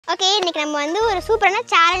Okay, இன்னைக்கு நம்ம வந்து ஒரு சூப்பரான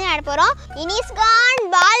சேலஞ்ச் ஆட போறோம். இனிஸ் கான்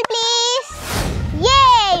பால் ப்ளீஸ்.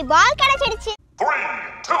 ஏய், பால் கிடைச்சிடுச்சு. 3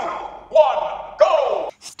 2 1 go.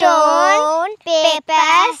 Stone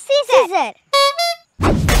paper scissor.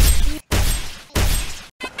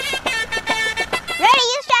 Ready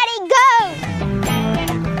start கோ.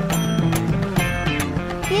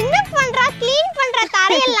 என்ன பண்றா? க்ளீன் பண்ற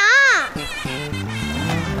தரையெல்லாம்.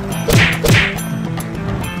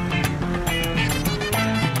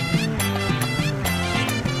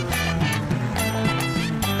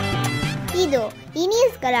 இதோ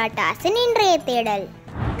இனிஸ் கலாட்டாஸின் இன்றைய தேடல்.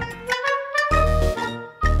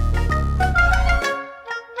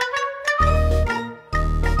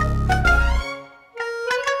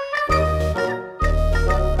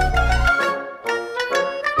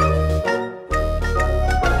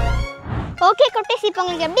 ஓகே குட்டீஸ், இப்போ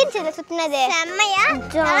உங்களுக்கு எப்படி இருந்துச்சு சுத்தினது? செம்மையா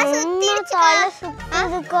தலை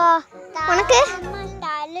சுத்துதுக்கா. உனக்கு?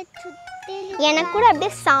 எனக்கு கூட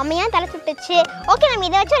அப்படியே செமையா தலை சுட்டுச்சு. ஓகே, நம்ம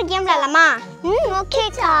இதை வச்சு ஒரு கேம் விளையாடலாமா?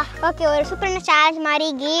 ஓகேக்கா. ஓகே, ஒரு சூப்பரான சேலஞ்ச் மாதிரி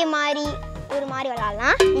கேம் மாதிரி ஒரு மாதிரி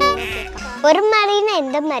விளையாடலாம். ஒரு மாதிரினா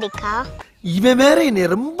எந்த மாதிரிக்கா? இவன் வேற என்னை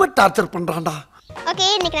ரொம்ப டார்ச்சர் பண்றான்டா. ஓகே,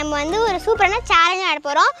 இன்னைக்கு நம்ம வந்து ஒரு சூப்பரான சேலஞ்ச் ஆட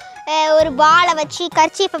போகிறோம். ஒரு பாலை வச்சு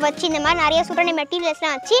கர்ச்சீஃபை வச்சு இந்த மாதிரி நிறைய சூப்பரான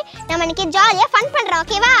மெட்டீரியல்ஸ்லாம் வச்சு நம்ம இன்னைக்கு ஜாலியாக ஃபன் பண்ணுறோம்.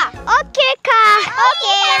 ஓகேவா? ஓகேக்கா.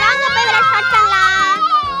 ஓகே, வாங்க போய் விளையாட ஸ்டார்ட் பண்ணலாம்.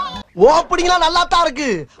 ஓப்பனிங்லாம் நல்லா தான் இருக்கு.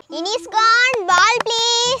 இனிஸ் கான் பால்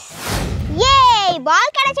ப்ளீஸ். ஏய்,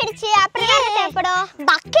 பால் கிடைச்சிடுச்சு. அப்புறம் என்ன தேவைப்படும்?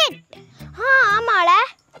 பக்கெட். ஆமால.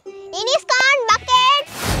 இனிஸ் கான் பக்கெட்.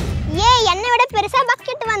 ஏய், என்னை விட பெருசா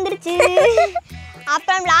பக்கெட் வந்துருச்சு.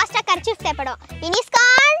 அப்புறம் லாஸ்டா கர்ச்சீஃப் தேவைப்படும். இனிஸ்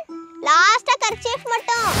கான் லாஸ்டா கர்ச்சீஃப்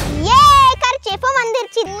மட்டும். ஏய், கர்ச்சீஃபும்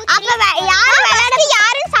வந்துருச்சு. அப்ப யார் விளையாட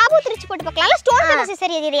யாரும் சாபூத்திரிச்சு போட்டு பார்க்கலாம். ஸ்டோன் பேப்பர்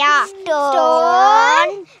சிசர் எதிரியா?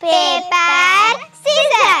 Stone paper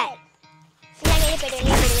scissor.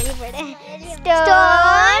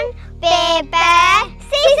 Stone paper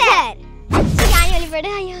scissor. யானி வெளிப்படு.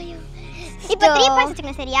 ஐயோ ஐயோ. இப்போ 3 பாயிண்ட்ஸ்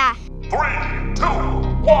வச்சுக்கணும். சரியா? 3 2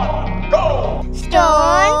 1 go.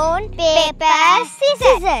 Stone paper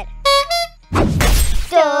scissor.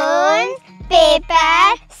 Stone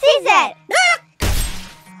paper scissor.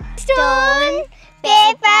 Stone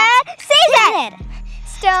paper scissor.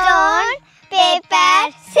 Stone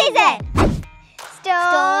paper scissor.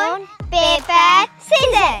 Stone paper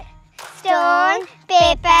scissor. Stone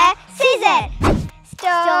paper scissor.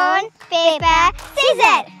 Stone paper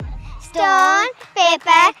scissor. Stone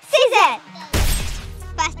paper scissor.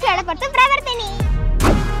 First எழுப்பறது பிரவர்த்தனி.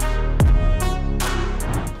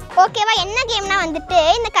 ஓகேவா? என்ன கேம்னா வந்துட்டு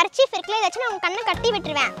இந்த kerchief இருக்குல, இதை வச்சு நான் உங்க கண்ணை கட்டி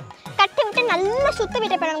விட்டுருவேன். கட்டி விட்டு நல்லா சுத்த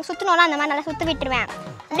விட்டு நமக்கு சுத்தணும்ல, அந்த மாதிரி நல்லா சுத்த விட்டுருவேன்.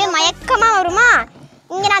 அப்படியே மயக்கமா வருமா?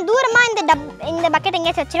 இங்க நான் தூரமா இந்த பக்கெட்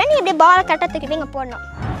எங்கேயாச்சும் வச்சுருவேன். நீ அப்படியே பால் கரெக்டாக தூக்கி இங்கே போடணும்.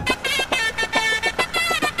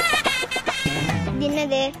 இது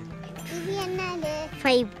என்னது? இது என்னது?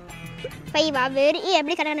 5 வெரி.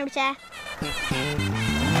 எப்படி கரெக்டாக பிடிச்ச?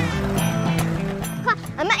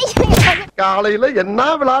 காலையில என்ன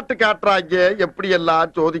விளையாட்டு காட்டுறாங்க, எப்படி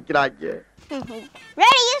எல்லாம் சோதிக்கிறாங்க.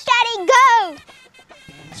 ரெடி ஸ்டார்ட் கோ.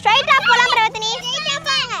 ஸ்ட்ரைட்டா போலாம் பிரவர்த்தனி. ஸ்ட்ரைட்டா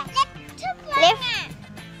போங்க. லெஃப்ட்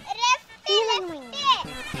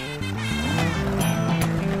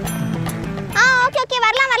ஓகே ஓகே,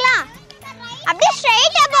 வரலாம். அப்படியே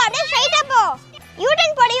ஸ்ட்ரைட்டா போ. யூ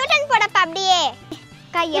டர்ன் போடப்ப அப்படியே.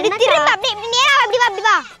 கையை திரும்ப அப்படியே நேரா அப்படி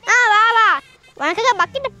வா. வா. உனக்கு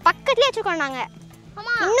பக்கெட் பக்கத்துலயே வச்சுக்கோம் நாங்க.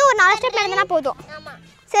 இன்னும் ஒரு 4 ஸ்டெப் நடந்தா போதும்.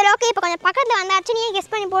 சரி ஓகே, இப்போ கொஞ்சம் பக்கத்துல வந்தாச்சு. நீ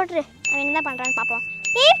கெஸ் பண்ணி போட்டுரு. அவன் என்ன பண்றான்னு பாப்போம்.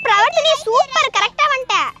 ஏய் பிரவர்த்தனி, சூப்பர், கரெக்ட்டா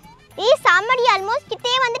வந்துட்ட. ஏய் சாமடி, ஆல்மோஸ்ட்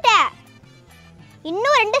கிட்டே வந்துட்ட.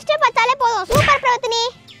 இன்னும் 2 ஸ்டெப் வச்சாலே போதும். சூப்பர் பிரவர்த்தனி.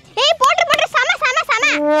 ஏய் போட்டு சம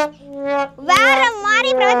வேற மாதிரி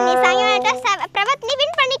பிரவர்த்தனி. சாயங்காலட்ட பிரவர்த்தனி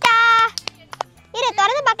வின் பண்ணிட்டா. இரு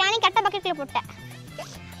திறந்து பார்க்கலாம். நீ கட்ட பக்கெட்ல போட்ட.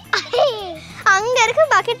 அங்க இருக்க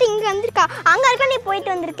பக்கெட் இங்க வந்திருக்கா. அங்க இருக்க நீ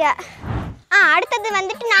போயிட்டு வந்திருக்க. அடுத்தது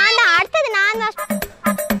வந்துட்டு நான் தான்.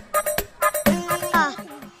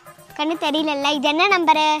 கண்ணு தெரியல. இது என்ன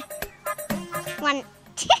நம்பரு? 1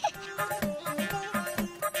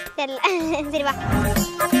 தெரியல. சரி வா.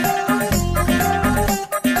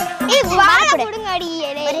 ஏய் வாழ கொடுங்கடி.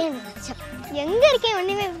 எங்க இருக்கே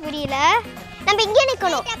ஒண்ணுமே புரியல. நம்ம இங்கே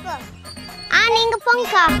நிக்கணும். நீங்க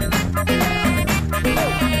போங்கக்கா.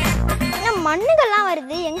 மண்ணுகள்லாம்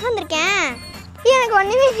வருது. எங்க வந்திருக்கேன்? எனக்கு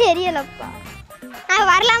ஒண்ணுமே தெரியலப்பா.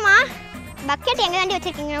 வரலாமா? பக்கெட் எங்க தாண்டி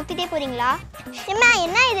வச்சிருக்கீங்க? ஊத்திட்டே போறீங்களா? அம்மா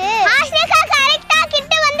என்ன இது? ஆஷ்னிகா கரெக்ட்டா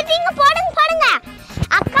கிட்ட வந்துட்டீங்க. போடுங்க.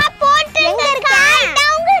 அக்கா போட்டு எங்க இருக்கா?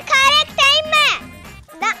 இதான் உங்க கரெக்ட் டைம்.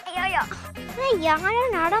 ஐயோ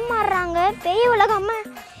யாரும் நடமாடுறாங்க. பேய் உலகம்மா.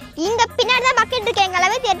 இங்க பின்னாடி தான் பக்கெட் இருக்கு. எங்க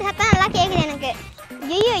அளவே தேடி சத்தம் நல்லா கேக்குது எனக்கு.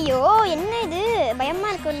 ஐயோ ஐயோ என்ன இது பயமா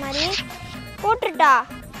இருக்கு ஒரு மாதிரி. போட்டுட்டா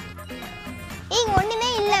ஏய் ஒண்ணுமே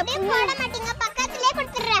இல்ல. போட மாட்டீங்க பக்கத்துலயே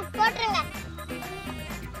கொடுத்துறேன். போட்ருங்க.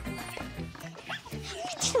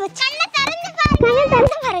 கண்ணை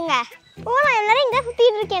திறந்து பாருங்க. ஓ நான் எல்லாரும் இங்க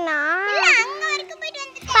சுத்திட்டு இருக்கேனா? இல்ல அங்க வரைக்கும் போயிட்டு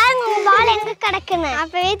வந்து பாருங்க உங்க பால் எங்க கிடக்குன்னு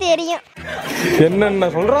அப்பவே தெரியும். என்னென்ன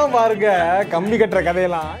சொல்றான் பாருங்க கம்பி கட்டுற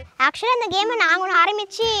கதையெல்லாம். ஆக்சுவலா இந்த கேமை நாங்களும்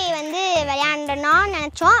ஆரம்பிச்சு வந்து விளையாண்டோம்னு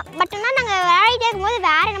நினைச்சோம். பட் ஆனால் நாங்கள் விளையாடிட்டே இருக்கும்போது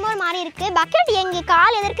வேற என்னமோ ஒரு மாதிரி இருக்கு. பக்கெட் எங்க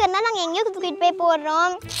கால் எதற்கு இருந்தாலும் நாங்கள் எங்கேயோ தூக்கிட்டு போய்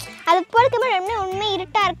போடுறோம். அது போடுறதுக்கு உண்மை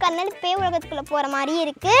இருட்டா இருக்கு. அதனால பேய் உலகத்துக்குள்ள போற மாதிரி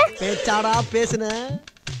இருக்கு. பேச்சாடா பேசுன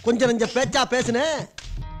கொஞ்சம் நெஞ்ச பேச்சா பேசுன.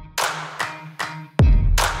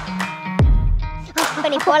 இப்ப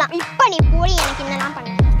நீ போலாம். இப்ப நீ போய் எனக்கு என்னலாம் பண்ண.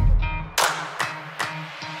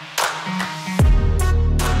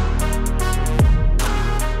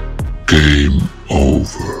 Game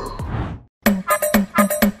over.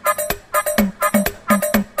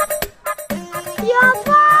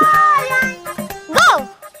 Go.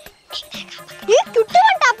 நீ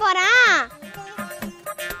குட்டுவண்டா போறேன்.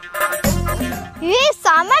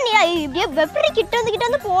 சமனியா இப்படியே வெப்பரி கிட்ட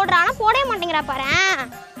வந்து போடுறானா போடவே மாட்டேங்கிறா பாரு.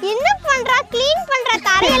 என்ன பண்றா? க்ளீன் பண்ற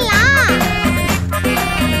தரையெல்லாம்.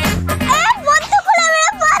 பொத்துக்குள்ள விழ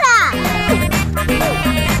போறா.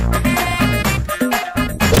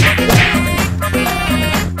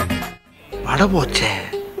 பட போச்சே.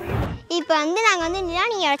 இப்போ வந்து நாங்கள் வந்து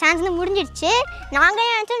நிலானியோட சான்ஸ் வந்து முடிஞ்சிடுச்சு. நாங்கள்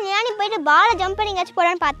என்ன நினச்சோம் நிலானி போயிட்டு பாலை ஜம்ப் பண்ணி எங்கேயாச்சும்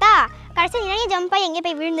போடலான்னு பார்த்தா கடைசி நிலானி ஜம்ப் ஆகி எங்கேயும்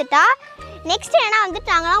போய் விழுந்துட்டா. நெக்ஸ்ட் என்ன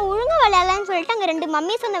வந்துட்டு நாங்களாம் ஒழுங்கு விளையாடலான்னு சொல்லிட்டு அங்கே 2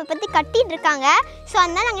 மம்மிஸ் வந்து பற்றி கட்டிட்டு இருக்காங்க. ஸோ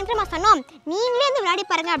அதனால நாங்கள் என்ன சொன்னோம் நீங்களே வந்து விளையாடி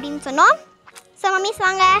பாருங்க அப்படின்னு சொன்னோம். ஸோ மம்மிஸ்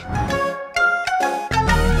வாங்க.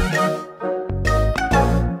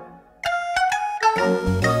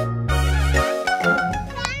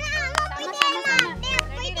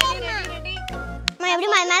 எப்படி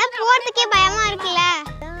மேல போறதுக்கே பயமா இருக்குல்ல.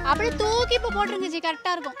 அப்படியே தூக்கி இப்ப போட்டுருங்க ஜி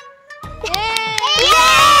கரெக்டா இருக்கும்.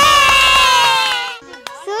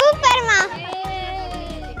 சூப்பர்மா.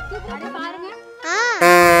 பாருங்க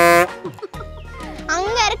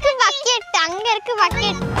அங்க இருக்கு பக்கெட். அங்க இருக்கு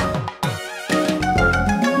பக்கெட்.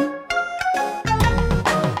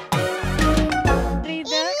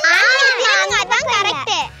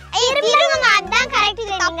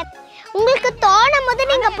 உங்களுக்கு தோணும் போது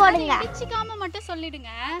நீங்க போடுங்க. வெச்சிக்காம மட்டும் சொல்லிடுங்க.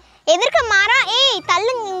 எதிர்க்க மரம்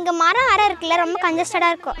தள்ளுங்க. இங்க மரம் வேற இருக்குல்ல ரொம்ப கன்ஜஸ்டடா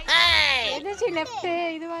இருக்கும். எதிர்ச்சி லெஃப்ட்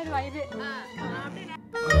இதுவா இது.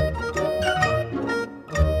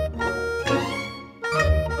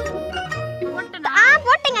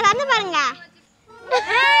 போட்டுங்க தந்து பாருங்க.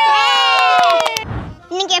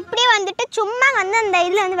 இன்னைக்கு எப்படி வந்துட்டு சும்மா வந்து அந்த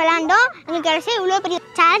இதில் வந்து விளையாண்டோம். எங்களுக்கு கடைசியாக இவ்வளோ பெரிய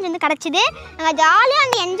சேலஞ்ச் வந்து கிடச்சிது. நாங்கள் ஜாலியாக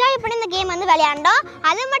வந்து என்ஜாய் பண்ணி இந்த கேம் வந்து விளையாண்டோம்.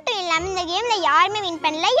 அது மட்டும் இல்லாமல் இந்த கேமில் யாருமே வின்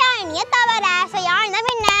பண்ணல. யானியே தவிர. ஸோ யானி தான்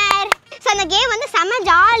வின்னர். ஸோ அந்த கேம் வந்து செம்ம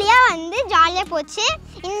ஜாலியாக போச்சு.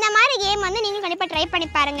 இந்த மாதிரி கேம் வந்து நீங்களும் கண்டிப்பாக ட்ரை பண்ணி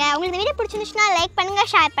பாருங்கள். உங்களுக்கு இந்த வீடியோ பிடிச்சிருந்துச்சுன்னா லைக் பண்ணுங்கள்,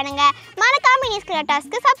 ஷேர் பண்ணுங்கள். மறக்காம இனிஸ்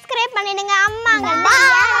கலாட்டாஸ்க்கு சப்ஸ்கிரைப் பண்ணிடுங்க. அம்மாங்க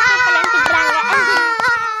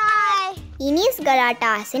இனிஸ்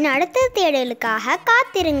கலாட்டாஸின் அடுத்த தேடலுக்காக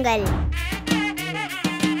காத்திருங்கள்.